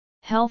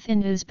Health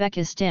in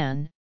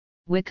Uzbekistan,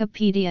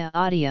 Wikipedia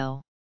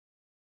audio.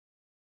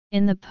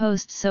 In the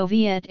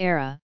post-Soviet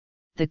era,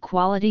 the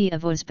quality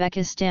of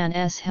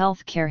Uzbekistan's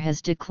healthcare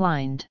has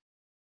declined.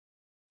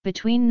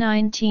 Between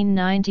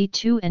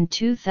 1992 and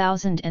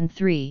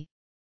 2003,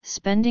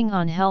 spending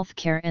on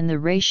healthcare and the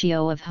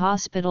ratio of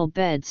hospital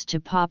beds to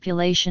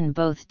population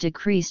both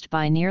decreased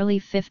by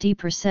nearly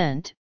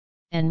 50%,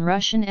 and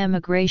Russian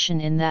emigration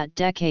in that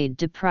decade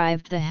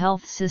deprived the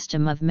health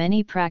system of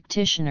many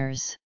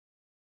practitioners.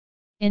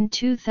 In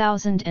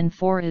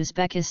 2004,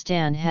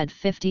 Uzbekistan had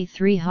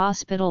 53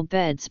 hospital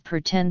beds per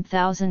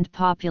 10,000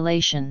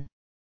 population.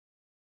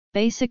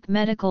 Basic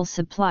medical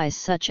supplies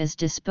such as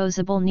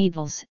disposable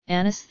needles,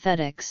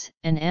 anesthetics,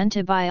 and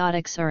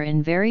antibiotics are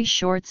in very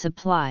short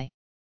supply.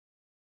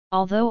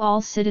 Although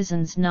all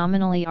citizens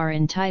nominally are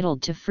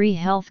entitled to free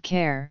health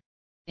care,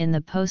 in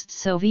the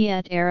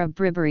post-Soviet era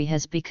bribery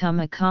has become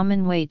a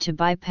common way to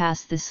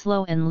bypass the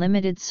slow and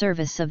limited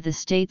service of the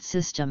state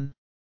system.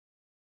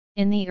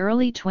 In the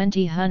early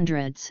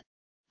 2000s,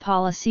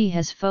 policy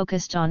has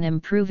focused on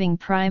improving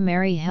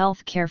primary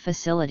health care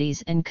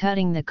facilities and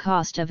cutting the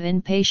cost of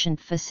inpatient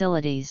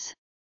facilities.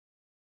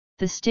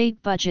 The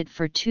state budget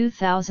for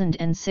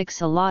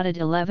 2006 allotted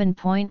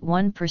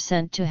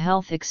 11.1% to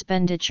health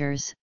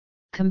expenditures,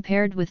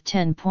 compared with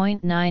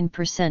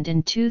 10.9%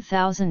 in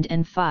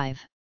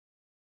 2005.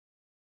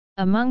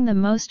 Among the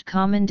most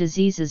common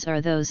diseases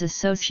are those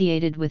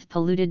associated with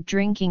polluted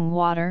drinking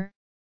water,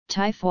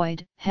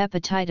 typhoid,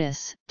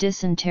 hepatitis,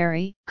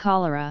 dysentery,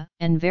 cholera,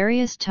 and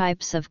various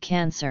types of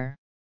cancer.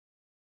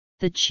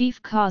 The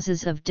chief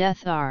causes of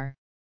death are,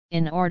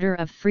 in order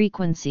of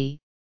frequency,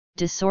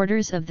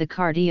 disorders of the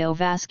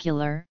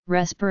cardiovascular,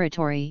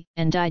 respiratory,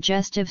 and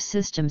digestive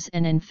systems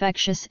and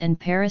infectious and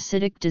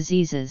parasitic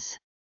diseases.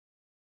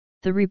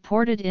 The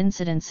reported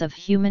incidence of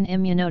human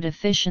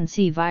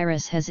immunodeficiency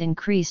virus has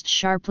increased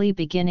sharply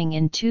beginning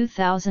in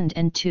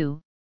 2002,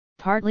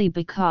 partly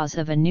because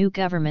of a new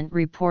government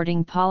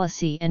reporting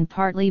policy and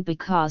partly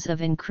because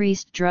of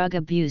increased drug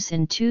abuse.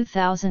 In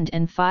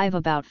 2005,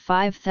 about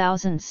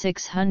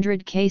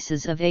 5,600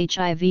 cases of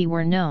HIV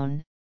were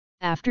known,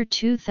 after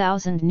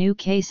 2,000 new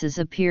cases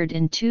appeared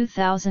in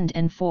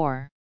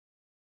 2004.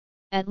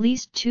 At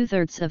least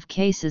two-thirds of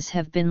cases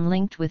have been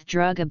linked with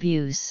drug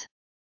abuse.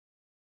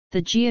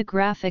 The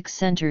geographic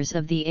centers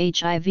of the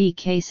HIV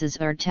cases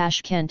are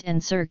Tashkent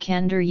and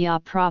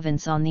Surkhandarya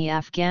province on the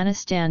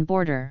Afghanistan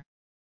border.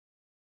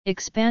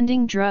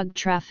 Expanding drug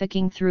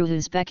trafficking through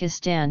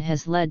Uzbekistan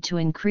has led to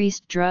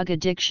increased drug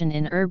addiction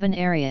in urban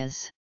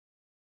areas.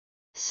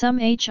 Some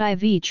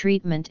HIV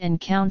treatment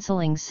and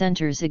counseling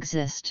centers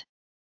exist.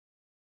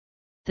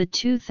 The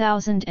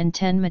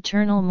 2010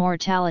 maternal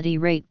mortality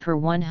rate per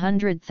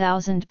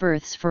 100,000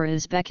 births for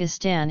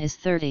Uzbekistan is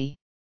 30.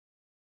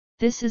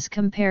 This is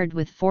compared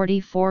with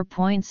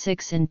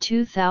 44.6 in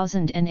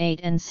 2008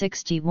 and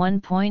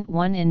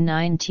 61.1 in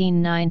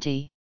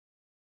 1990.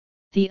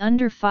 The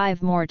under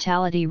 5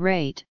 mortality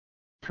rate,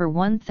 per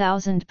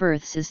 1,000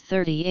 births is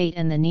 38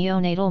 and the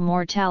neonatal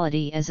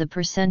mortality as a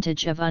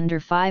percentage of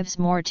under 5's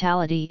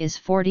mortality is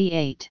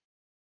 48.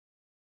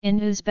 In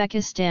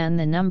Uzbekistan,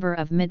 the number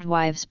of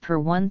midwives per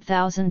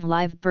 1,000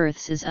 live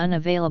births is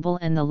unavailable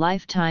and the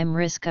lifetime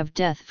risk of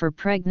death for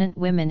pregnant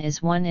women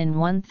is 1 in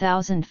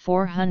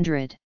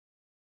 1,400.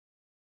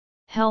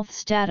 Health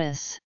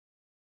status.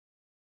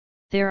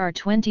 There are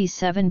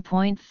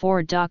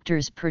 27.4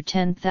 doctors per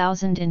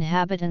 10,000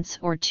 inhabitants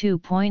or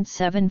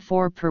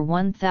 2.74 per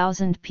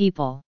 1,000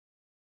 people.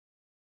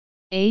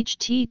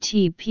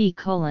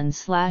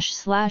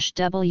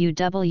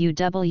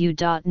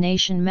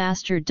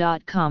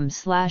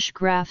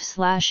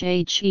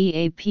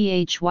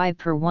 http://www.nationmaster.com/graph/HEAPHY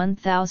per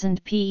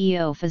 1,000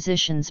 PEO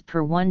physicians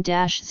per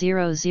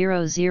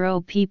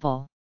 1-000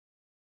 people.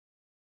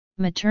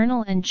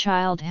 Maternal and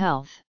child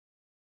health.